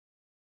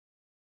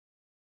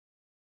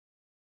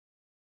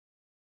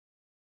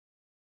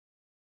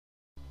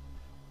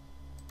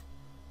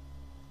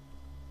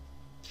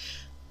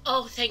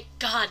Oh, thank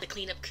God the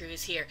cleanup crew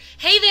is here.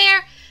 Hey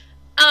there!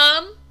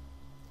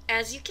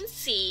 As you can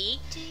see,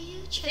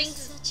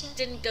 things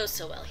didn't go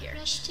so well here.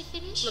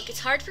 Look,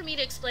 it's hard for me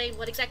to explain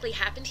what exactly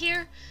happened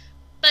here,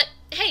 but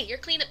hey, you're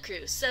cleanup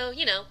crew, so,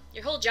 you know,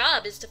 your whole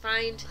job is to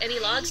find any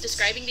logs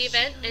describing the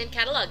event and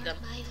catalog them.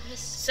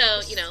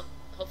 So, you know,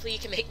 hopefully you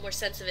can make more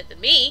sense of it than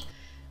me.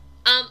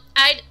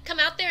 I'd come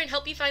out there and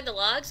help you find the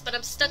logs, but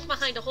I'm stuck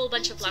behind a whole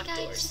bunch of locked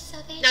doors.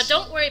 Now,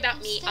 don't worry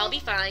about me, I'll be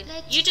fine.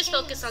 You just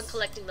focus on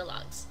collecting the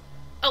logs.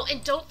 Oh,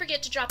 and don't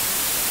forget to drop the most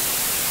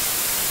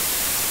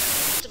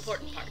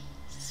important part.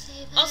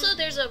 Also,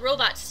 there's a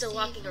robot still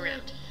walking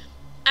around.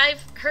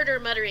 I've heard her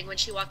muttering when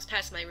she walks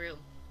past my room.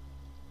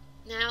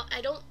 Now, I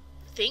don't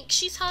think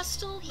she's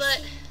hostile,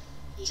 but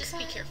just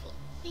be careful.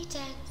 We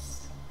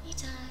dance, we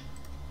die.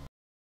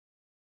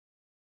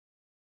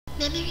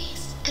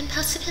 Memories and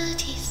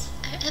possibilities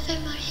are ever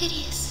more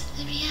hideous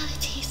than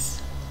realities.